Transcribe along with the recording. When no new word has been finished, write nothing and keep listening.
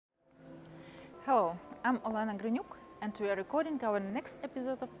Hello, I'm Olena and we are recording our next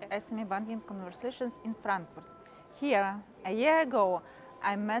episode of SME Banking Conversations in Frankfurt. Here, a year ago,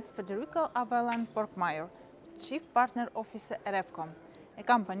 I met Federico Avellan Borgmeyer, Chief Partner Officer at efcom, a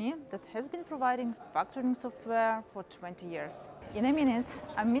company that has been providing factoring software for 20 years. In a minute,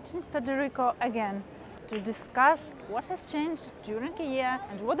 I'm meeting Federico again to discuss what has changed during a year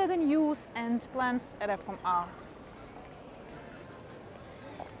and what are the news and plans at efcom are.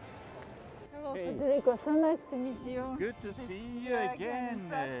 Hello, hey. Federico, so nice to meet you. Good to see you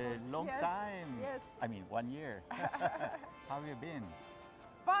again. Long yes. time. Yes. I mean, 1 year. How have you been?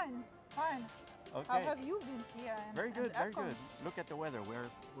 Fine. Okay. How have you been here? Very good. Look at the weather. We're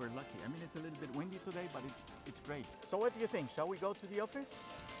lucky. I mean, it's a little bit windy today, but it's great. So, what do you think? Shall we go to the office?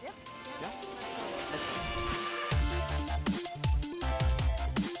 Yep. Yeah.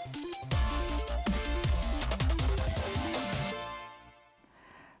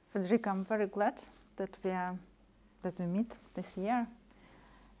 Federico, I'm very glad that we meet this year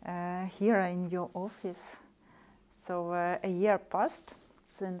here in your office. So a year passed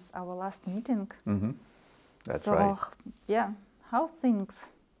since our last meeting. Mm-hmm. That's so, right. Yeah, how things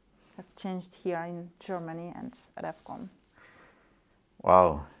have changed here in Germany and at efcom?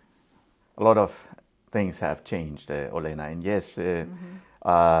 Wow, a lot of things have changed, Olena. And yes,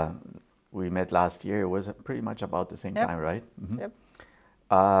 we met last year. It was pretty much about the same time, right? Mm-hmm. Yep.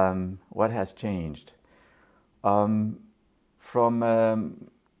 What has changed? Let's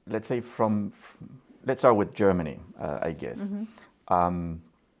start with Germany, I guess. Mm-hmm.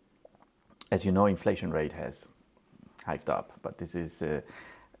 As you know, inflation rate has hiked up, but this is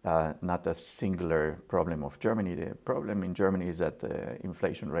not a singular problem of Germany. The problem in Germany is that the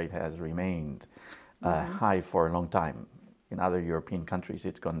inflation rate has remained high for a long time. In other European countries,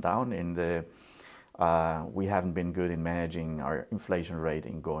 it's gone down, and we haven't been good in managing our inflation rate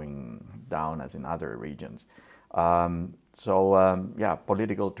in going down as in other regions.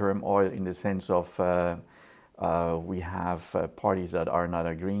 Political turmoil in the sense of we have parties that are not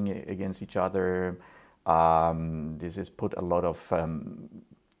agreeing against each other. This has put a lot of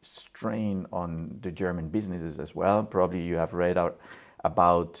strain on the German businesses as well. Probably you have read out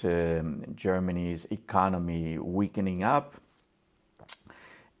about Germany's economy weakening up,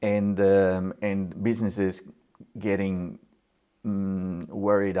 and businesses getting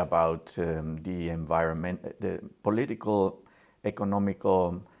worried about the environment, the political,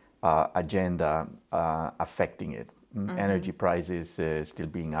 economical agenda affecting it. Mm-hmm. Energy prices still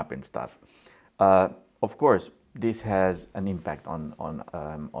being up and stuff. Of course, this has an impact on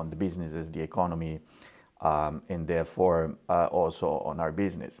the businesses, the economy, and therefore also on our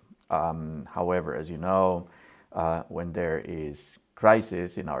business. However, as you know, when there is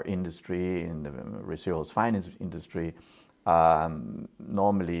crisis in our industry, in the residuals finance industry,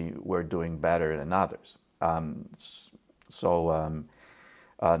 normally we're doing better than others.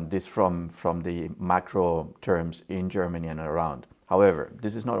 This from the macro terms in Germany and around. However,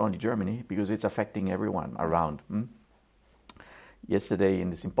 this is not only Germany, because it's affecting everyone around. Yesterday in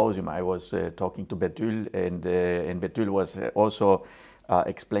the symposium, I was talking to Betül, and Betül was also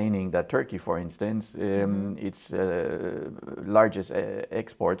explaining that Turkey, for instance, its largest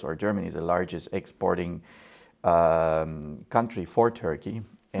exports, or Germany is the largest exporting country for Turkey,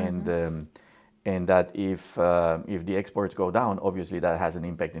 and that if the exports go down, obviously that has an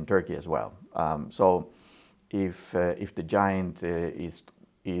impact in Turkey as well. So if the giant is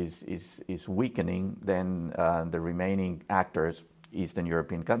weakening, then the remaining actors, Eastern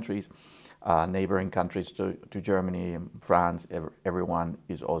European countries, neighboring countries to Germany, France, everyone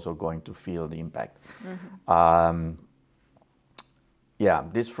is also going to feel the impact.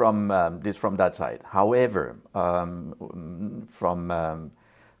 This from that side. However, from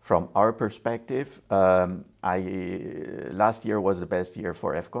our perspective, last year was the best year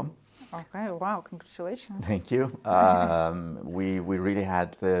for efcom. Okay, wow, congratulations. Thank you. We really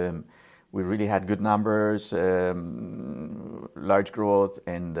had good numbers, large growth,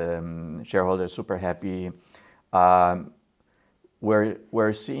 and shareholders super happy.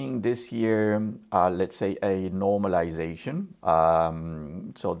 We're seeing this year, let's say, a normalization.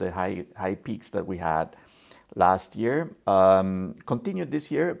 So the high peaks that we had last year continued this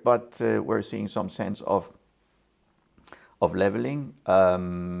year, but we're seeing some sense of leveling.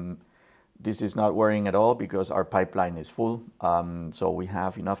 This is not worrying at all because our pipeline is full, so we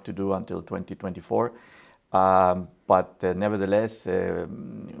have enough to do until 2024. But nevertheless,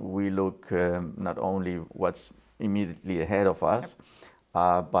 we look not only what's immediately ahead of us,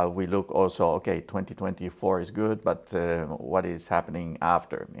 but we look also, okay, 2024 is good, but what is happening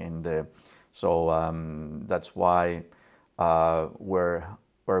after? And so that's why we're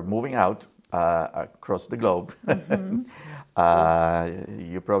moving out across the globe.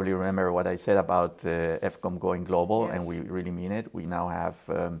 You probably remember what I said about efcom going global, Yes. and we really mean it. We now have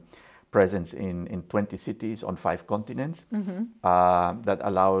presence in 20 cities on 5 continents. That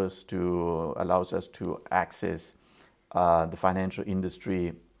allows us to access the financial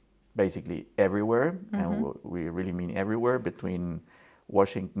industry basically everywhere, and we really mean everywhere, between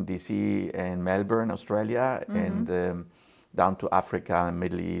Washington DC and Melbourne, Australia, and down to Africa and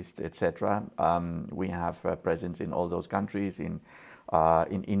Middle East, etc. We have presence in all those countries, in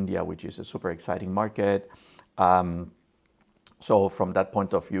India, which is a super exciting market. So from that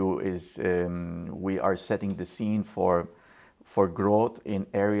point of view, we are setting the scene for growth in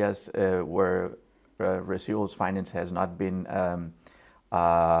areas where receivables finance has not been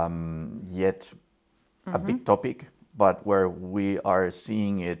yet a big topic, but where we are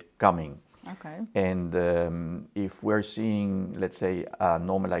seeing it coming. Okay. And if we're seeing, let's say, a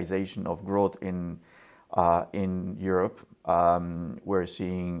normalization of growth in Europe, we're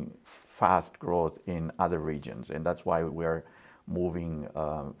seeing fast growth in other regions, and that's why we're moving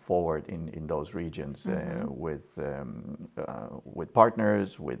forward in those regions with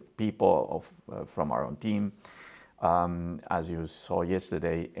partners, with people from our own team, as you saw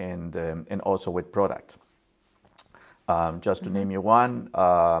yesterday, and also with product. Just to name you one,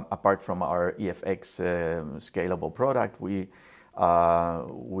 apart from our EFX scalable product, we are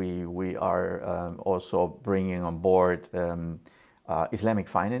also bringing on board Islamic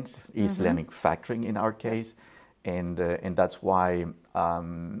finance, Islamic factoring in our case, and that's why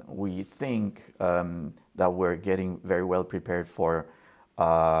we think that we're getting very well prepared for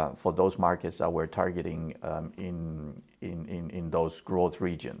those markets that we're targeting in those growth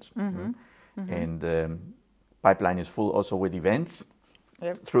regions. And pipeline is full also with events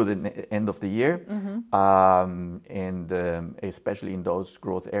through the end of the year, and especially in those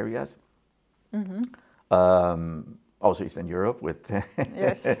growth areas. Also Eastern Europe with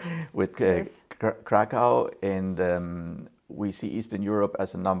Krakow, and we see Eastern Europe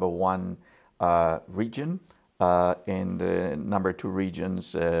as the number 1 region, and number 2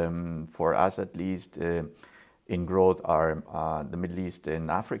 regions for us at least in growth are the Middle East and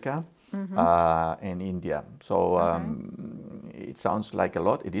Africa. And India. So it sounds like a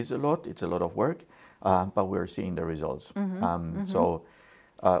lot. It is a lot. It's a lot of work, but we're seeing the results. So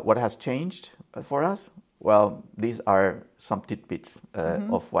what has changed for us? Well, these are some tidbits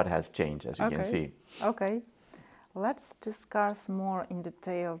of what has changed, as you can see. Okay. Let's discuss more in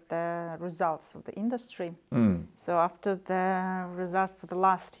detail the results of the industry. So after the results for the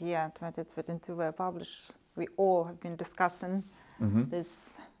last year, 2022, were published, we all have been discussing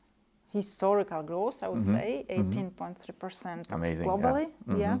this historical growth, I would say, 18.3% globally.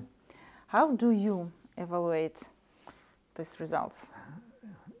 Yeah. How do you evaluate these results?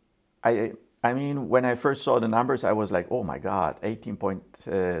 I mean, when I first saw the numbers, I was like, oh my God,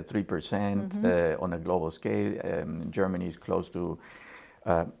 18.3% on a global scale. Germany is close to,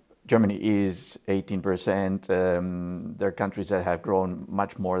 Germany is 18%. There are countries that have grown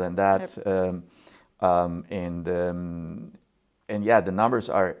much more than that. And yeah, the numbers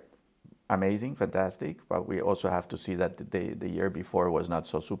are amazing, fantastic, but we also have to see that the year before was not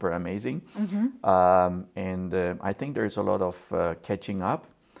so super amazing. And I think there's a lot of catching up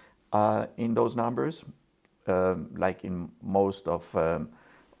in those numbers, like in most of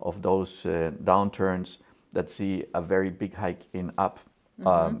those downturns that see a very big hike in up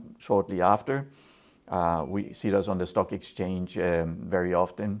shortly after. We see those on the stock exchange very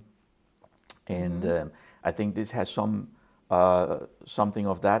often, and I think this has something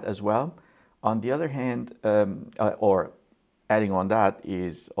of that as well. On the other hand, or adding on that,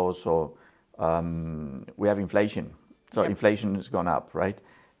 is also we have inflation. So inflation has gone up, right?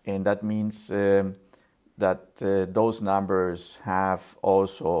 And that means that those numbers have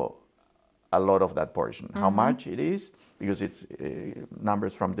also a lot of that portion. How much it is, because it's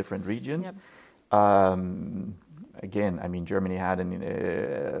numbers from different regions. Again, I mean, Germany had an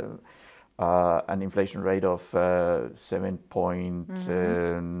inflation rate of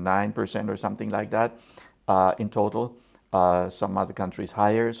 7.9% or something like that in total. Some other countries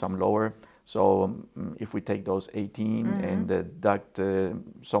higher, some lower. So if we take those 18 and deduct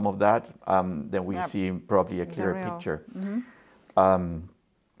some of that, then we see probably a clearer picture.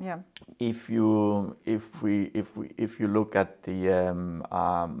 If you look at the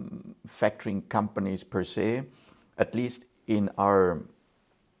factoring companies per se, at least in our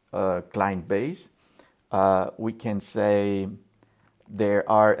client base, we can say there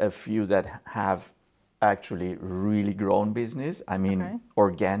are a few that have actually really grown business. I mean,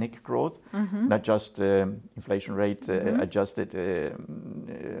 organic growth, not just inflation rate adjusted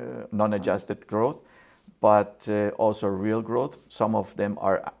non-adjusted growth, but also real growth. Some of them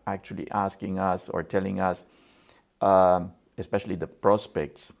are actually asking us or telling us, especially the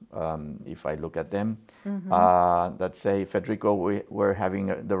prospects, if I look at them, that say, Federico, we're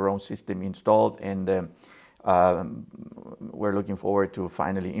having their own system installed, and we're looking forward to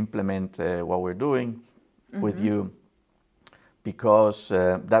finally implement what we're doing with you, because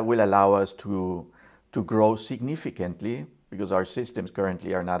that will allow us to grow significantly, because our systems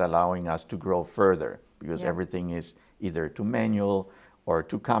currently are not allowing us to grow further, because everything is either too manual or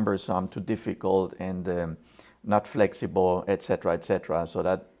too cumbersome, too difficult, and not flexible, etc., etc. So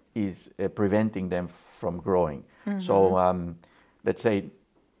that is preventing them from growing. So let's say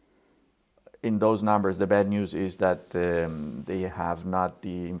in those numbers, the bad news is that they have not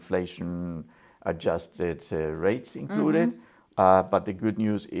the inflation adjusted rates included. But the good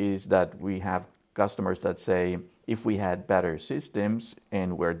news is that we have customers that say, if we had better systems,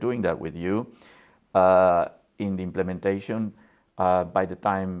 and we're doing that with you, in the implementation, by the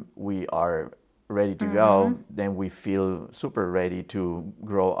time we are ready to go, then we feel super ready to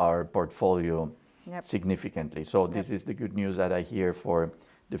grow our portfolio significantly. So this is the good news that I hear for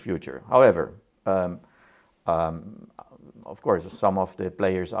the future. However, of course, some of the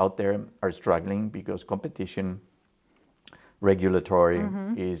players out there are struggling because competition, regulatory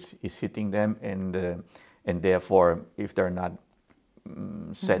is hitting them, and therefore, if they're not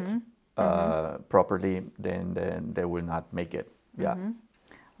set properly, then they will not make it. Yeah.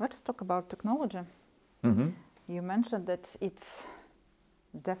 Let's talk about technology. You mentioned that it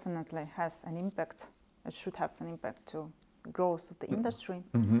definitely has an impact. It should have an impact to growth of the industry.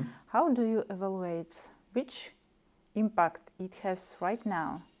 How do you evaluate which impact it has right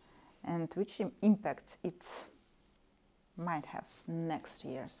now and which impact it might have next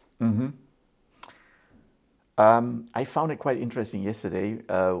years? I found it quite interesting yesterday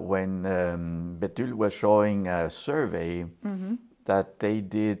when Betül was showing a survey that they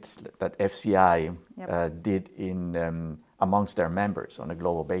did, that FCI did in amongst their members on a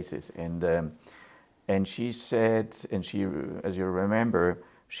global basis, and she said, and she, as you remember,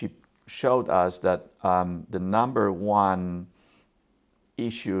 she showed us that the number one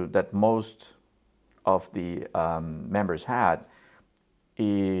issue that most of the members had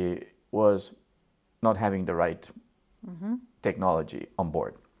was not having the right technology on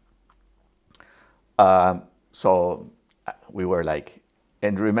board. So we were like,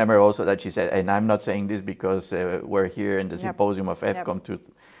 and remember also that she said, and I'm not saying this because we're here in the symposium of efcom to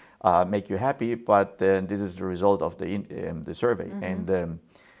make you happy, but this is the result of the survey. And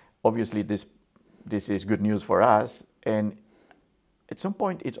obviously this is good news for us, and at some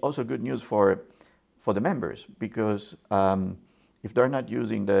point it's also good news for the members, because if they're not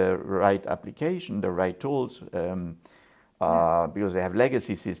using the right application, the right tools, because they have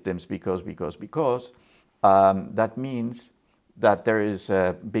legacy systems, because that means that there is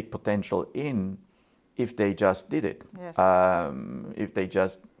a big potential in if they just did it. If they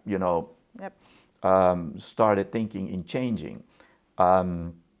just, you know, started thinking in changing.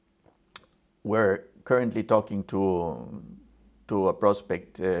 We're currently talking to a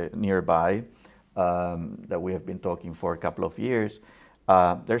prospect nearby that we have been talking for a couple of years.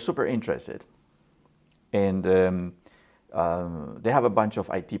 They're super interested, and they have a bunch of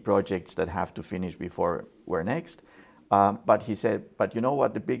IT projects that have to finish before we're next. But he said, but you know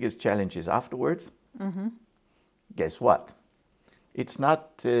what the biggest challenge is afterwards? Guess what? It's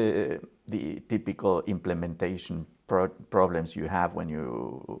not the typical implementation problems you have when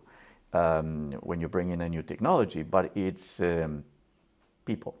you bring in a new technology, but it's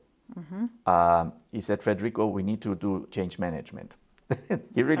people. He said, Federico, we need to do change management.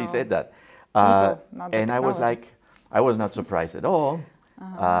 He really said that. And I was like, I was not surprised at all,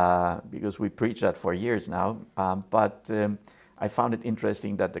 because we preach that for years now. But I found it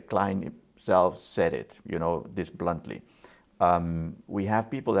interesting that the client himself said it, you know, this bluntly. We have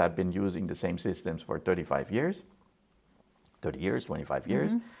people that have been using the same systems for 35 years, 30 years, 25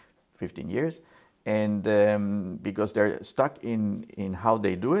 years, 15 years. And because they're stuck in how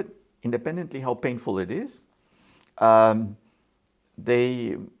they do it, independently how painful it is,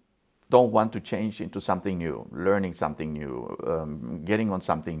 they don't want to change into something new, learning something new, getting on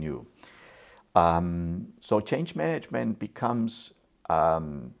something new. So change management becomes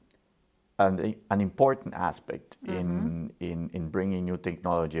an important aspect in bringing new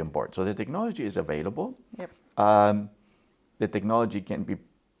technology on board. So the technology is available. The technology can be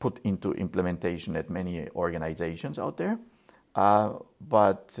put into implementation at many organizations out there.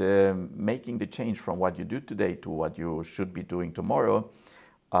 But making the change from what you do today to what you should be doing tomorrow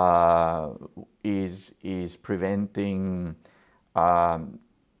is preventing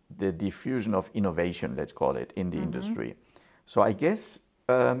the diffusion of innovation, let's call it, in the industry. So I guess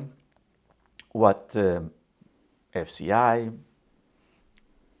what FCI,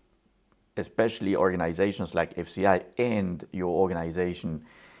 especially organizations like FCI and your organization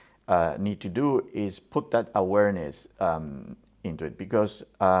need to do is put that awareness into it, because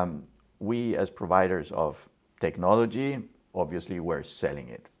we as providers of technology, obviously we're selling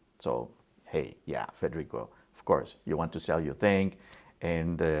it. So, hey, yeah, Federico, of course, you want to sell your thing,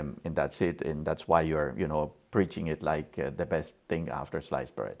 and that's it, and that's why you're, you know, preaching it like the best thing after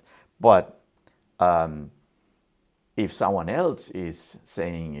sliced bread. But if someone else is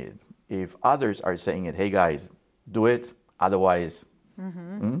saying it, if others are saying it, hey guys, do it, otherwise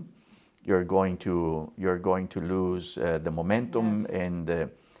you're going to lose the momentum, and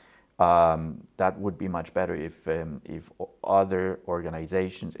that would be much better if other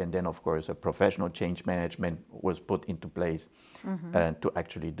organizations, and then of course a professional change management was put into place to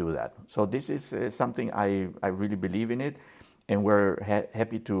actually do that. So this is something I really believe in it, and we're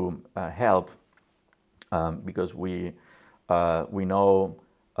happy to help because we know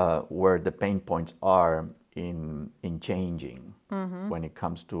where the pain points are in changing when it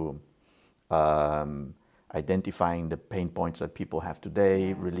comes to identifying the pain points that people have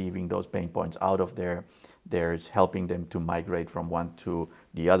today, relieving those pain points out of theirs, helping them to migrate from one to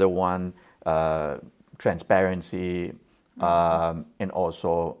the other one, transparency, and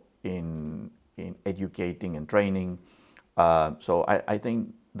also in educating and training. So I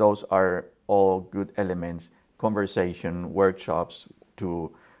think those are all good elements, conversation, workshops, to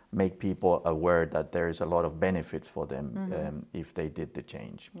make people aware that there is a lot of benefits for them if they did the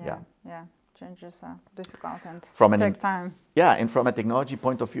change. Yeah. Changes are difficult and take time. Yeah, and from a technology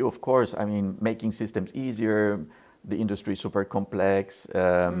point of view, of course, I mean, making systems easier. The industry is super complex.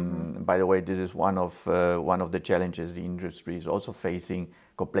 By the way, this is one of the challenges the industry is also facing: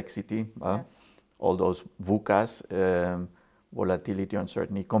 complexity. All those VUCAs, volatility,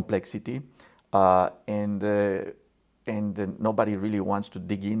 uncertainty, complexity, and nobody really wants to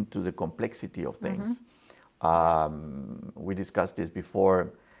dig into the complexity of things. We discussed this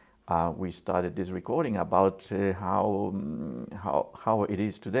before. We started this recording about how it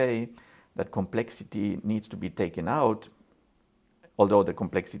is today that complexity needs to be taken out, although the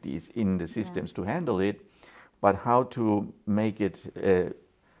complexity is in the systems to handle it, but how to make it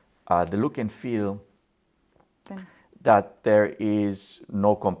the look and feel that there is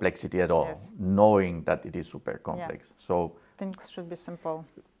no complexity at all, knowing that it is super complex. So things should be simple.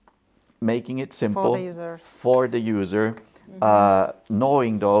 Making it simple for the user.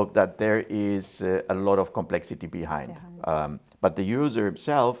 Knowing though that there is a lot of complexity behind. But the user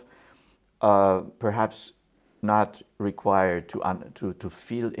himself perhaps not required to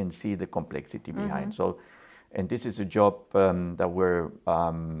feel and see the complexity behind. So, and this is a job that we're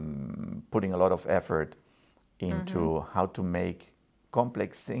putting a lot of effort into, how to make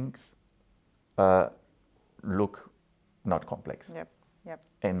complex things look not complex.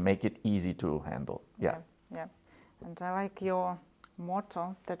 And make it easy to handle. And I like your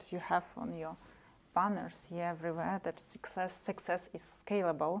motto that you have on your banners here everywhere, that success is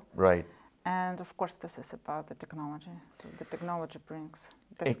scalable. Right. And of course, this is about the technology. So the technology brings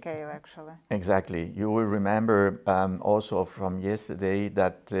the scale, actually. Exactly. You will remember also from yesterday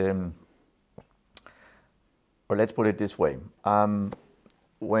that, or let's put it this way.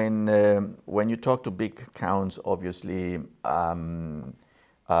 When you talk to big accounts, obviously,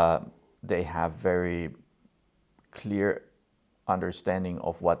 they have very clear understanding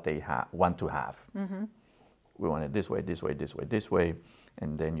of what they want to have. We want it this way, this way, this way, this way,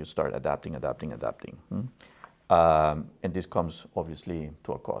 and then you start adapting. And this comes obviously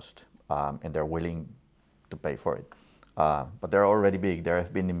to a cost, and they're willing to pay for it. But they're already big. They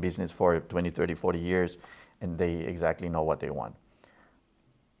have been in business for 20, 30, 40 years, and they exactly know what they want.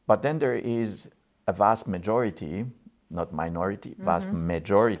 But then there is a vast majority, not minority, vast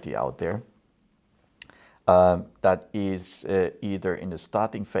majority out there that is either in the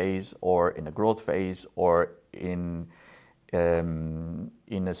starting phase or in a growth phase or in a,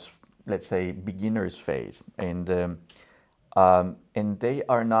 let's say, beginner's phase. And they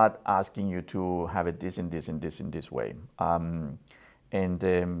are not asking you to have it this and this and this in this way.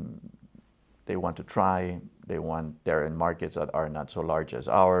 They want to try. They're in markets that are not so large as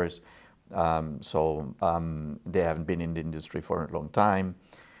ours. So they haven't been in the industry for a long time.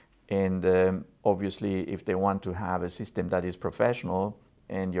 And obviously, if they want to have a system that is professional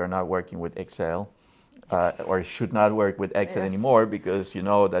and you're not working with Excel, or should not work with Excel anymore, because you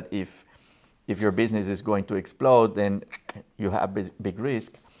know that if your business is going to explode, then you have big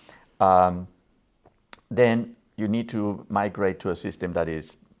risk, then you need to migrate to a system that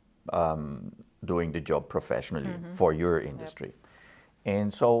is doing the job professionally for your industry.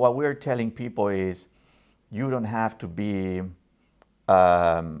 And so what we're telling people is, you don't have to be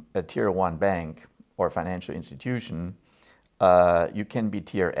a tier 1 bank or financial institution. You can be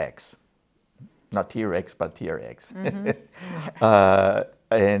tier X, not tier X, but tier X.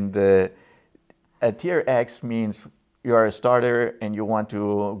 And a tier X means you are a starter and you want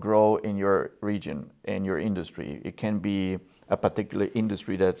to grow in your region and your industry. It can be a particular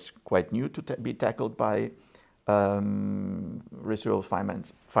industry that's quite new to be tackled by residual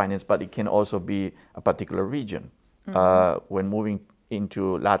finance, but it can also be a particular region. When moving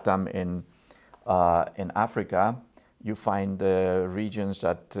into LATAM and Africa, you find regions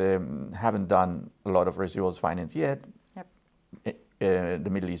that haven't done a lot of residual finance yet. The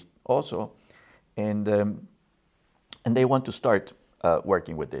Middle East also, and they want to start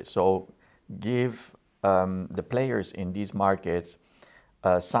working with this. So give the players in these markets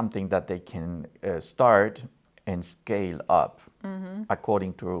something that they can start and scale up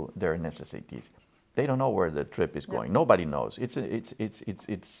according to their necessities. They don't know where the trip is going. Nobody knows. It's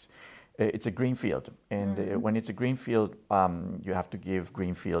a green field, and when it's a green field, you have to give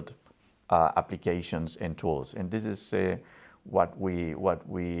greenfield applications and tools. And this is what we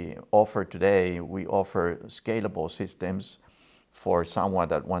offer today. We offer scalable systems for someone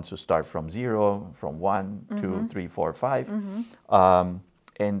that wants to start from 0, from 1, 2, 3, 4, 5,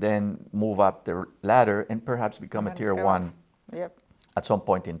 and then move up the ladder and perhaps become a tier 1 at some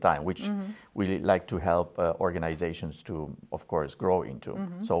point in time, which we like to help organizations to, of course, grow into.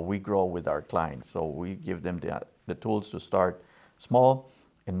 So we grow with our clients. So we give them the tools to start small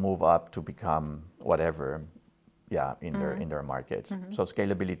and move up to become whatever, in their markets. So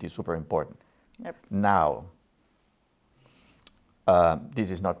scalability is super important. Now, this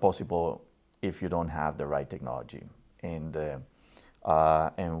is not possible if you don't have the right technology, and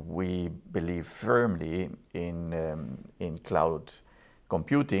we believe firmly in cloud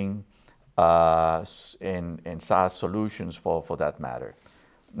computing and SaaS solutions for that matter.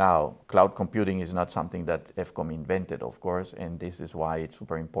 Now, cloud computing is not something that efcom invented, of course, and this is why it's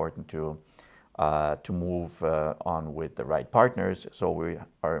super important to move on with the right partners. So we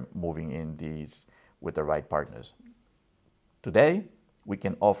are moving in these with the right partners. Today, we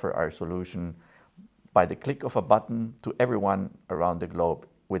can offer our solution by the click of a button to everyone around the globe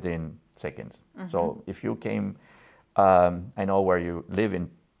within seconds. So if you came, I know where you live in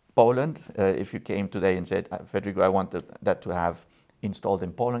Poland, if you came today and said, Federico, I want that to have installed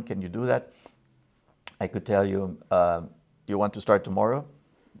in Poland, can you do that? I could tell you, you want to start tomorrow?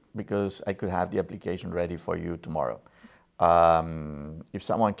 Because I could have the application ready for you tomorrow. If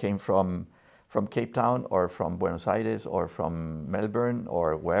someone came from Cape Town or from Buenos Aires or from Melbourne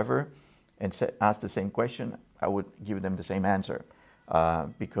or wherever and asked the same question, I would give them the same answer.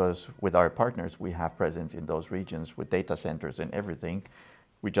 Because with our partners, we have presence in those regions with data centers and everything.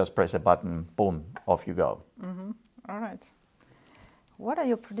 We just press a button, boom, off you go. All right. What are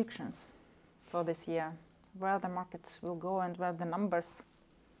your predictions for this year? Where the markets will go and where the numbers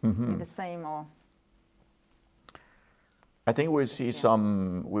be the same, or? I think we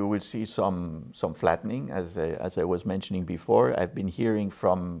will see some flattening, as I was mentioning before. I've been hearing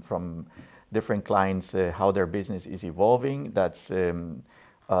from different clients how their business is evolving. That's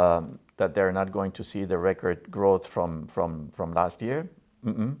that they're not going to see the record growth from last year.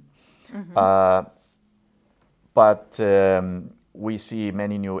 But we see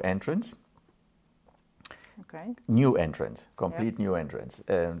many new entrants. New entrants, complete new entrants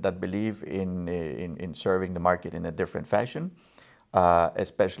that believe in serving the market in a different fashion,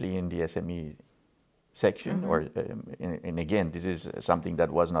 especially in the SME section. And again, this is something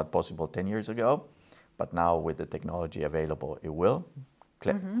that was not possible 10 years ago, but now with the technology available, it will.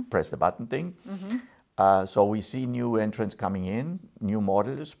 Press the button thing. So we see new entrants coming in, new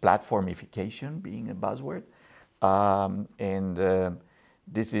models, platformification being a buzzword, and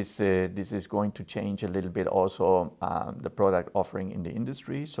this is going to change a little bit also the product offering in the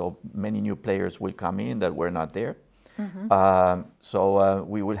industry. So many new players will come in that were not there. So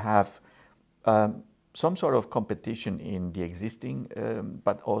we will have some sort of competition in the existing,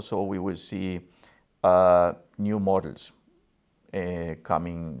 but also we will see new models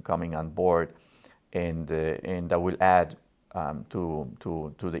coming on board, and that will add to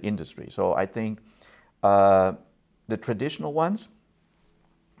the industry. So I think the traditional ones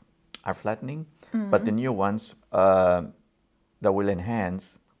are flattening, but the new ones that will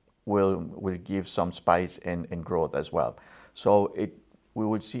enhance will give some spice and growth as well. So we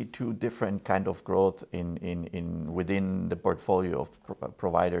will see two different kind of growth within the portfolio of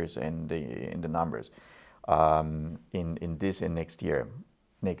providers and in the numbers in this and next year.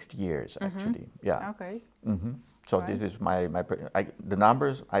 next years, actually. Yeah. Okay. So Right. this is the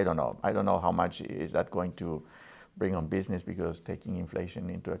numbers. I don't know. I don't know how much is that going to bring on business, because taking inflation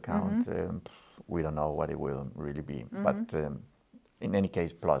into account, we don't know what it will really be. But in any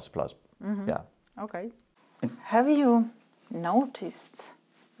case, plus. Yeah. Okay. Have you noticed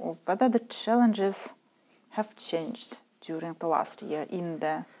whether the challenges have changed during the last year in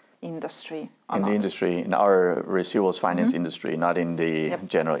the industry or In not? the industry, in our receivables finance industry, not in the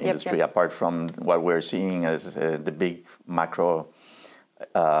general industry, apart from what we're seeing as the big macro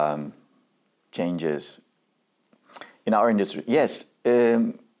changes in our industry. Yes,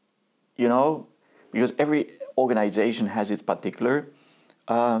 because every organization has its particular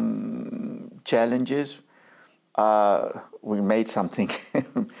challenges. We made something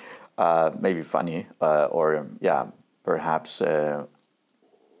maybe funny or perhaps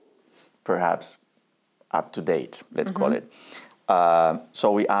up to date, let's call it.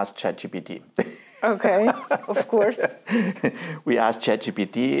 So we asked ChatGPT. Okay, of course. We asked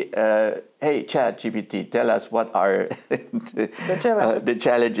ChatGPT, hey ChatGPT, tell us what are the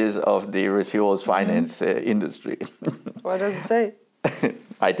challenges of the receivables finance industry. What does it say?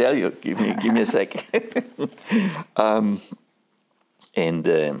 I tell you, give me a sec. And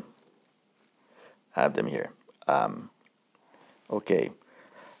I have them here. Okay.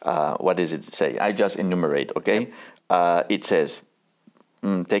 What does it say? I just enumerate, okay? It says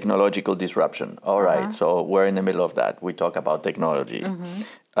technological disruption. All right, so we're in the middle of that. We talk about technology.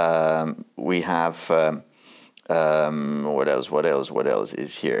 We have, what else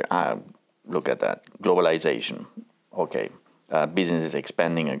is here? Look at that, globalization. Okay, business is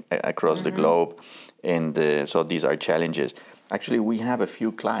expanding across the globe, and so these are challenges. Actually, we have a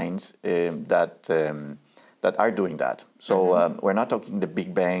few clients that are doing that. So we're not talking the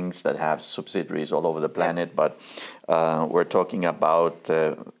big banks that have subsidiaries all over the planet, but we're talking about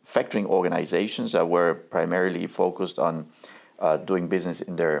factoring organizations that were primarily focused on doing business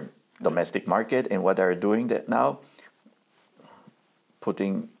in their domestic market. And what they're doing that now,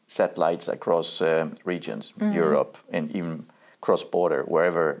 putting satellites across regions, Europe, and even cross-border,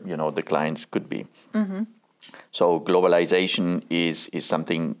 wherever the clients could be. So globalization is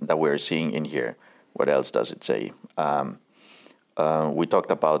something that we're seeing in here. What else does it say? We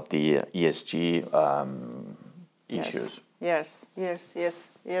talked about the ESG issues. Yes,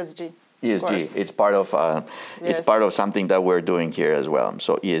 ESG. ESG. It's part of it's part of something that we're doing here as well.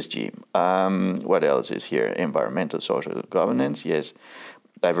 So ESG. What else is here? Environmental, social governance. Yes,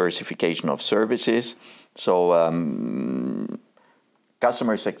 diversification of services. So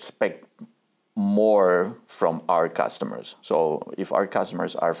customers expect more from our customers. So if our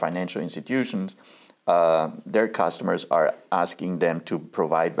customers are financial institutions, their customers are asking them to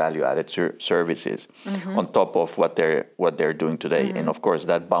provide value-added services on top of what they're doing today. And of course,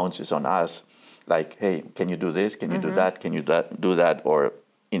 that bounces on us, like, hey, can you do this? Can you do that? Can you do that? Or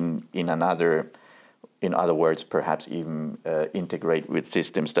in other words, perhaps even integrate with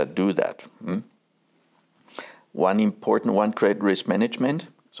systems that do that. One important one, credit risk management.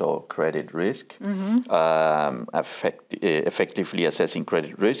 So credit risk, effectively assessing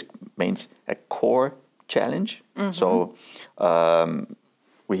credit risk means a core challenge. So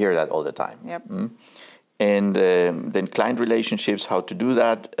we hear that all the time. And then client relationships, how to do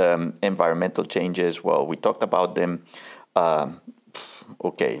that. Environmental changes, well, we talked about them.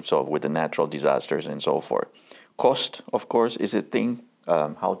 Okay, so with the natural disasters and so forth. Cost, of course, is a thing.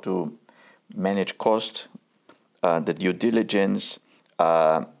 How to manage cost, the due diligence,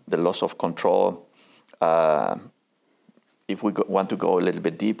 the loss of control. If we want to go a little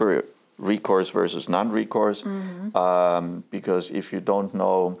bit deeper, recourse versus non-recourse, because if you don't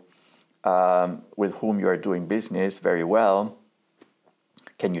know with whom you are doing business very well,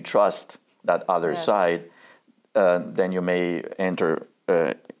 can you trust that other side, then you may enter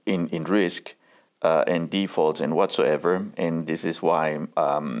in risk and defaults and whatsoever. And this is why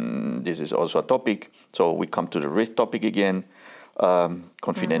this is also a topic. So we come to the risk topic again.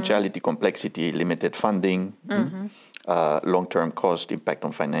 Confidentiality, complexity, limited funding, long-term cost, impact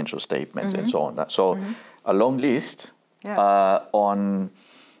on financial statements, and so on. So a long list on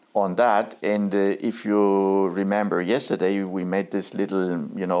that. And if you remember yesterday, we made this little,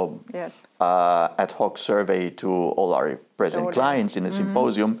 ad hoc survey to all our present clients in the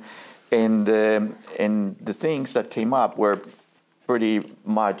symposium. And the things that came up were pretty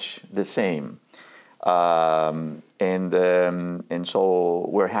much the same. And so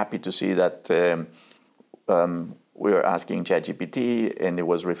we're happy to see that we were asking ChatGPT, and it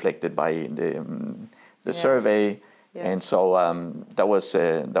was reflected by the survey. And so that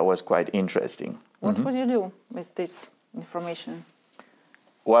was quite interesting. What would you do with this information?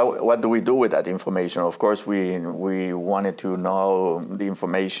 what do we do with that information? Of course, we wanted to know the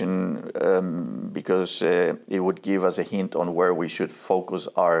information because it would give us a hint on where we should focus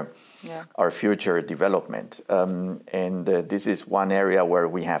our future development. And this is one area where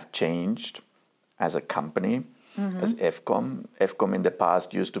we have changed as a company, as efcom. efcom in the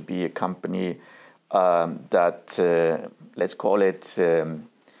past used to be a company that, let's call it,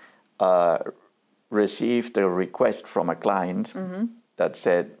 received a request from a client that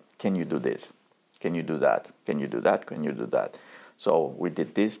said, can you do this? Can you do that? Can you do that? Can you do that? So we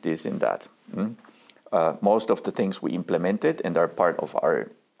did this, this, and that. Most of the things we implemented and are part of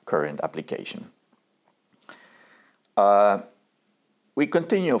our current application. We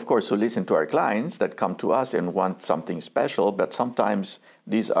continue, of course, to listen to our clients that come to us and want something special, but sometimes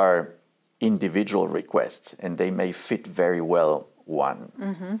these are individual requests and they may fit very well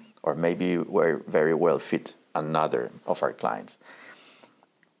one, or maybe very well fit another of our clients.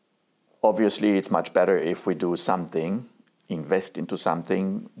 Obviously, it's much better if we do something, invest into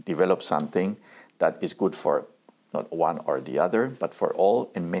something, develop something that is good for not one or the other, but for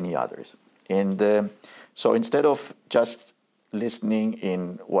all and many others. And so instead of just listening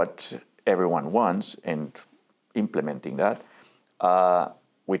in what everyone wants and implementing that,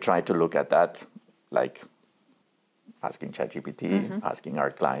 we try to look at that like asking ChatGPT, asking our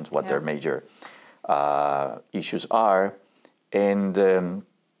clients what their major issues are, and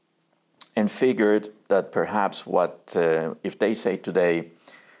figured that perhaps if they say today,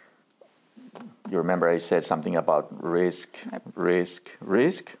 you remember I said something about risk.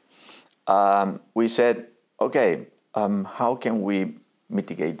 We said, okay, how can we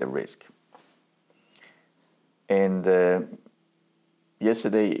mitigate the risk? And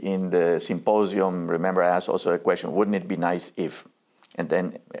yesterday in the symposium, remember I asked also a question, wouldn't it be nice if, and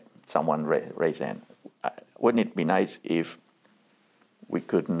then someone raised their hand, wouldn't it be nice if we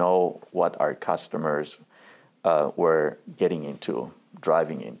could know what our customers were getting into,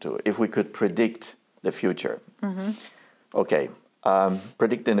 driving into, if we could predict the future. Okay,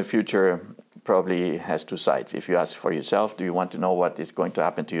 predicting the future probably has two sides. If you ask for yourself, do you want to know what is going to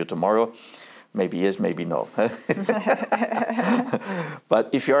happen to you tomorrow? Maybe yes, maybe no. But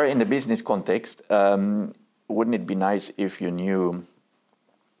if you're in the business context, wouldn't it be nice if you knew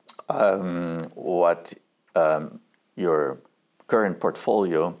what your current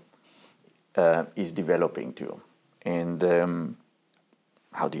portfolio is developing to? And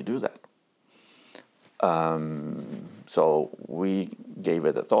how do you do that? So we gave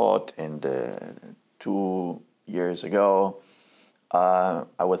it a thought, and 2 years ago,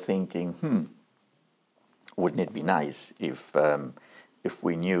 I was thinking, wouldn't it be nice if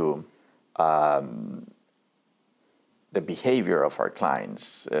we knew the behavior of our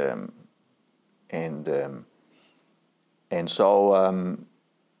clients, and so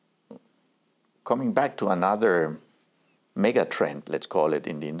coming back to another mega trend, let's call it,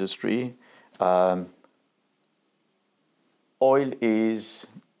 in the industry, oil is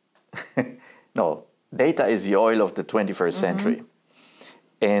no, data is the oil of the 21st century.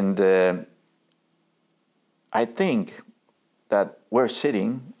 And I think that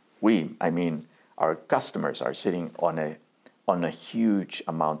I mean our customers are sitting on a huge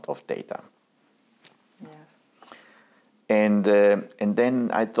amount of data. Yes. And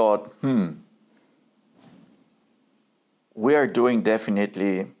then I thought, we are doing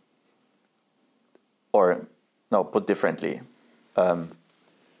definitely, or no, put differently,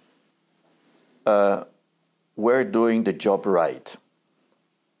 we're doing the job right.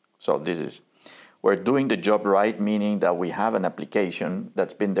 So we're doing the job right, meaning that we have an application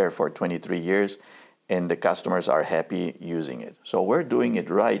that's been there for 23 years and the customers are happy using it. So we're doing it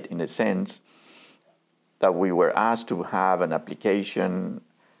right in the sense that we were asked to have an application,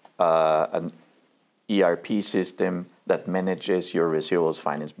 an ERP system that manages your receivables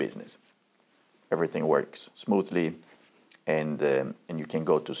finance business. Everything works smoothly, and you can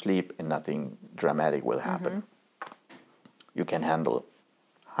go to sleep and nothing dramatic will happen. You can handle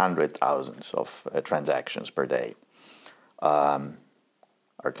 100,000s of transactions per day.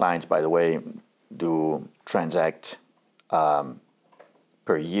 Our clients, by the way, do transact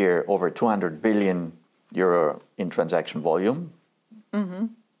per year over 200 billion euro in transaction volume.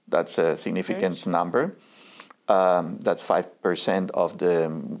 That's a significant number. That's 5%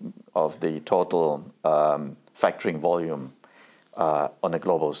 of the total factoring volume on a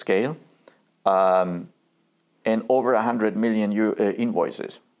global scale, and over 100 million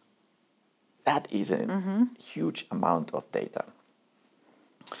invoices. That is a huge amount of data.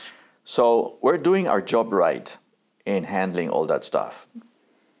 So we're doing our job right in handling all that stuff.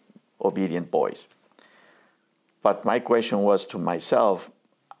 Obedient boys. But my question was to myself,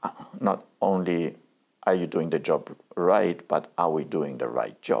 not only are you doing the job right, but are we doing the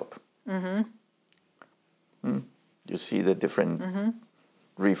right job? You see the different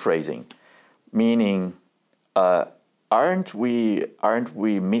rephrasing, meaning aren't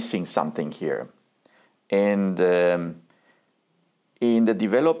we missing something here? And in the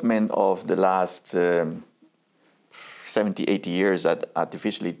development of the last 70, 80 years that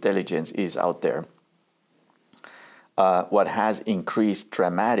artificial intelligence is out there, what has increased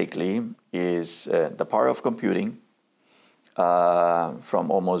dramatically is the power of computing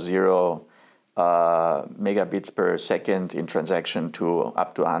from almost 0 megabits per second in transaction to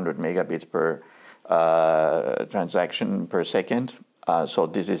up to 100 megabits per transaction per second. So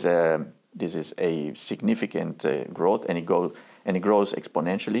this is a significant growth, and it grows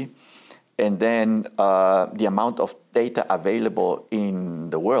exponentially. And then the amount of data available in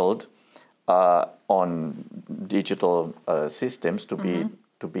the world on digital systems to be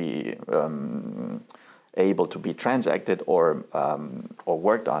able to be transacted or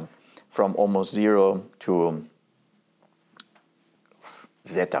worked on, from almost 0 to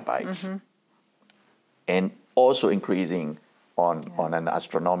zettabytes, and also increasing on an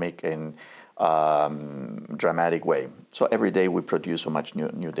astronomical and dramatic way. So every day we produce so much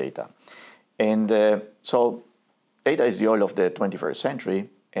new data. And so data is the oil of the 21st century.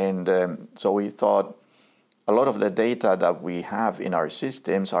 And so we thought a lot of the data that we have in our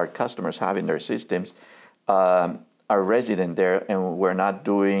systems, our customers have in their systems, are resident there, and we're not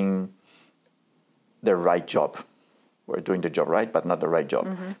doing the right job. We're doing the job right, but not the right job.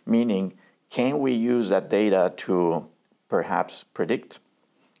 Meaning, can we use that data to perhaps predict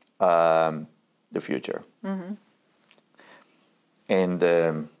the future? And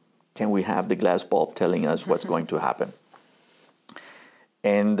can we have the glass bulb telling us what's going to happen?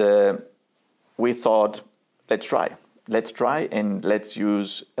 And we thought, let's try, and let's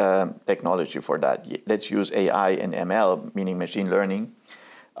use technology for that. Let's use AI and ML, meaning machine learning.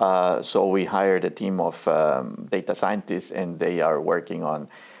 So we hired a team of data scientists, and they are working on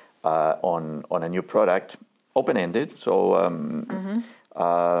a new product, open-ended. So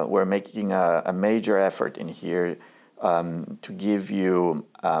we're making a major effort in here to give you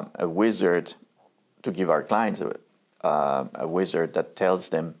a wizard, to give our clients a wizard that tells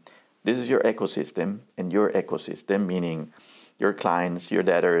them, this is your ecosystem, and your ecosystem, meaning your clients, your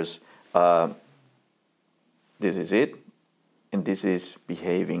debtors, this is it, and this is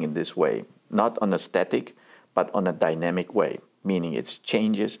behaving in this way. Not on a static, but on a dynamic way, meaning it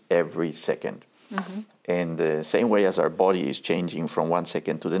changes every second. And the same way as our body is changing from one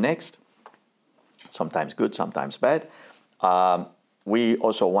second to the next, sometimes good, sometimes bad, we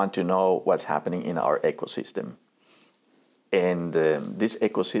also want to know what's happening in our ecosystem. And this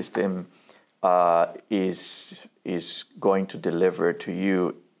ecosystem is going to deliver to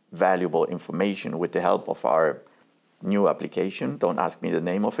you valuable information with the help of our new application. Don't ask me the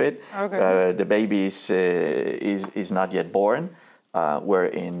name of it. Okay. The baby is not yet born. We're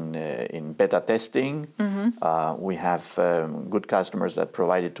in beta testing. We have good customers that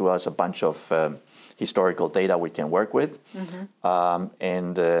provided to us a bunch of historical data we can work with.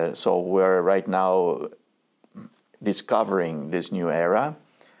 So we're right now discovering this new era.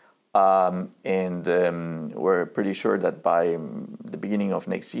 We're pretty sure that by the beginning of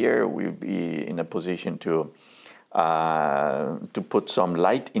next year, we'll be in a position to put some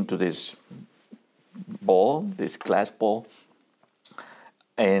light into this ball, this glass ball,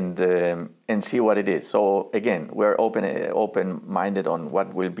 and see what it is. So again, we're open-minded on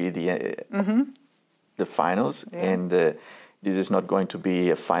what will be the finals, and this is not going to be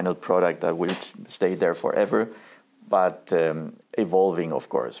a final product that will stay there forever, but evolving, of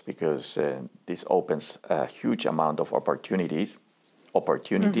course, because this opens a huge amount of opportunities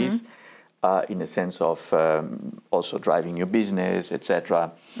in the sense of also driving new business,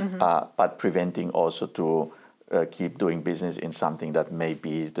 etc., but preventing also to keep doing business in something that may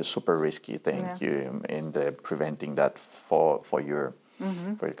be the super risky thing, and preventing that for your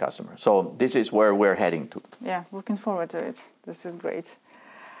customer. So this is where we're heading to. Yeah, looking forward to it. This is great.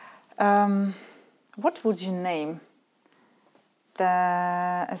 What would you name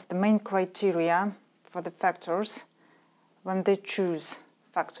as the main criteria for the factors when they choose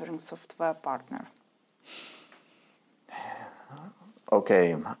factoring software partner?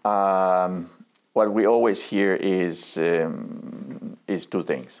 Okay. What we always hear is two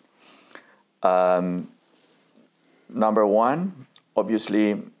things. Number one,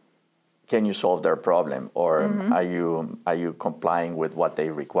 obviously, can you solve their problem, or are you complying with what they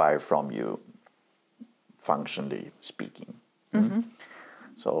require from you, functionally speaking?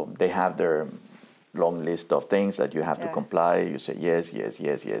 So they have their long list of things that you have to comply. You say yes, yes,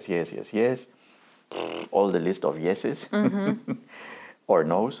 yes, yes, yes, yes, yes. All the list of yeses or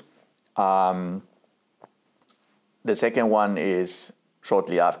nos. The second one is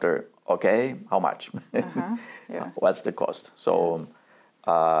shortly after, okay, how much? What's the cost? So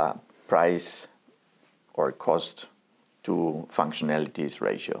price or cost to functionalities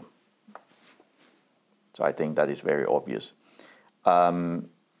ratio. So I think that is very obvious.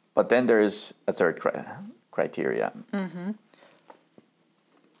 But then there is a third criteria.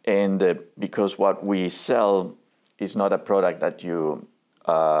 And because what we sell is not a product that you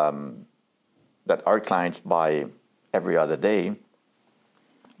that our clients buy every other day,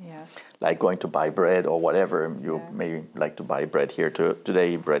 like going to buy bread or whatever, you may like to buy bread here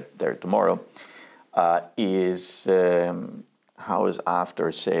today, bread there tomorrow, is how is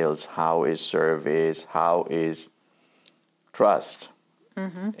after sales, how is service, how is trust.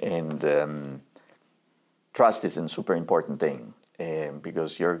 And trust is a super important thing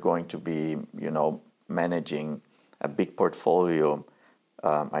because you're going to be, managing a big portfolio.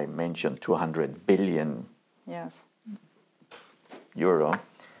 I mentioned 200 billion euro.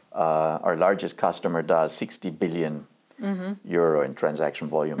 Our largest customer does 60 billion euro in transaction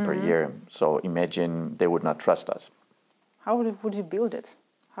volume per year. So imagine they would not trust us. How would you build it?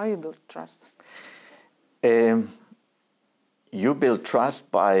 How you build trust? You build trust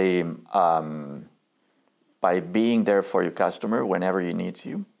by being there for your customer whenever he needs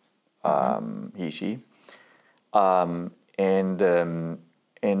you, he, she, and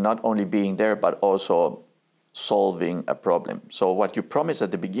not only being there, but also solving a problem. So what you promise at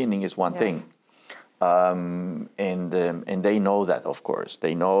the beginning is one thing, and they know that, of course.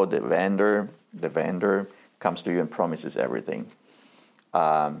 They know the vendor comes to you and promises everything.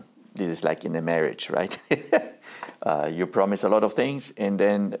 This is like in a marriage, right? You promise a lot of things, and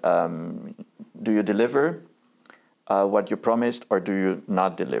then do you deliver what you promised, or do you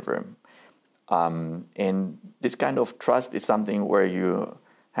not deliver? And this kind of trust is something where you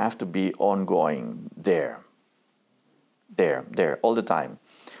have to be ongoing there, all the time.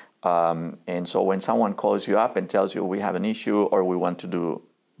 And so when someone calls you up and tells you we have an issue or we want to do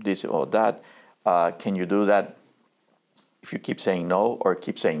this or that, can you do that? If you keep saying no or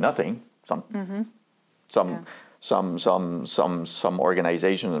keep saying nothing, some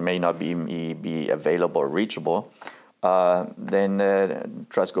organizations may not be available or reachable, then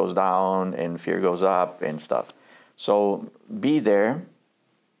trust goes down and fear goes up and stuff. So be there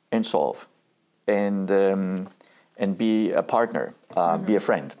and solve, and be a partner, be a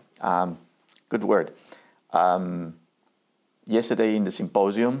friend. Good word. Yesterday in the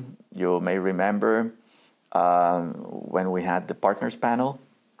symposium, you may remember when we had the partners panel.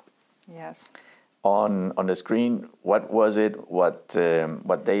 Yes. On the screen, what was it? What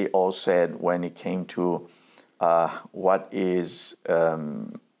they all said when it came to what is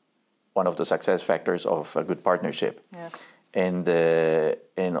one of the success factors of a good partnership? Yes. And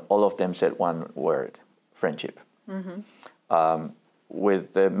all of them said one word: friendship.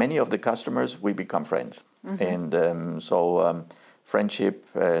 With many of the customers, we become friends, and so friendship,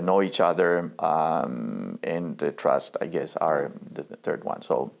 know each other, and trust, I guess, are the third one.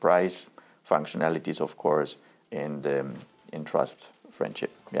 So price, functionalities, of course, and trust,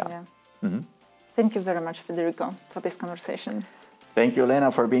 friendship. Yeah. Thank you very much, Federico, for this conversation. Thank you,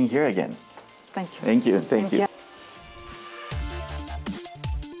 Olena, for being here again. Thank you. Thank you. Thank you.